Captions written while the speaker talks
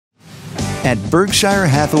At Berkshire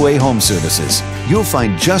Hathaway Home Services, you'll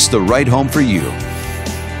find just the right home for you.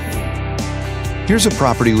 Here's a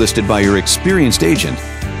property listed by your experienced agent.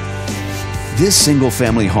 This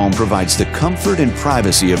single-family home provides the comfort and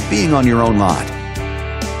privacy of being on your own lot.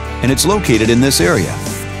 And it's located in this area.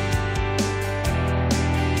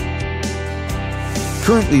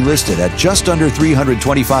 Currently listed at just under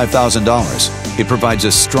 $325,000, it provides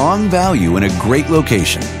a strong value in a great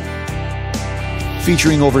location.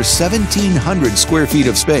 Featuring over 1,700 square feet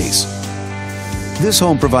of space. This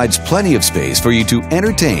home provides plenty of space for you to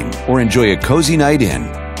entertain or enjoy a cozy night in.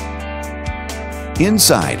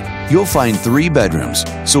 Inside, you'll find 3 bedrooms,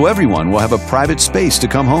 so everyone will have a private space to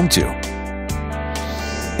come home to,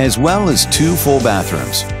 as well as 2 full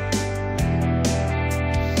bathrooms.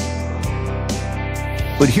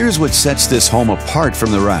 But here's what sets this home apart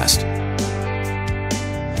from the rest.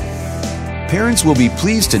 Parents will be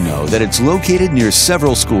pleased to know that it's located near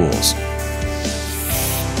several schools.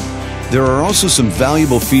 There are also some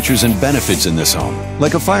valuable features and benefits in this home,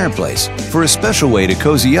 like a fireplace for a special way to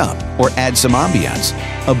cozy up or add some ambiance,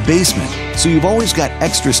 a basement so you've always got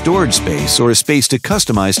extra storage space or a space to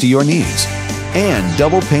customize to your needs, and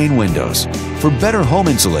double pane windows for better home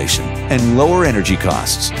insulation and lower energy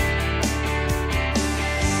costs.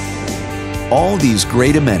 All these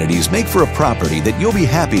great amenities make for a property that you'll be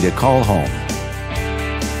happy to call home.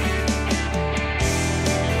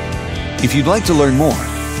 If you'd like to learn more,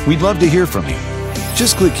 we'd love to hear from you.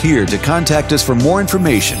 Just click here to contact us for more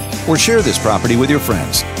information or share this property with your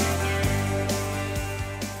friends.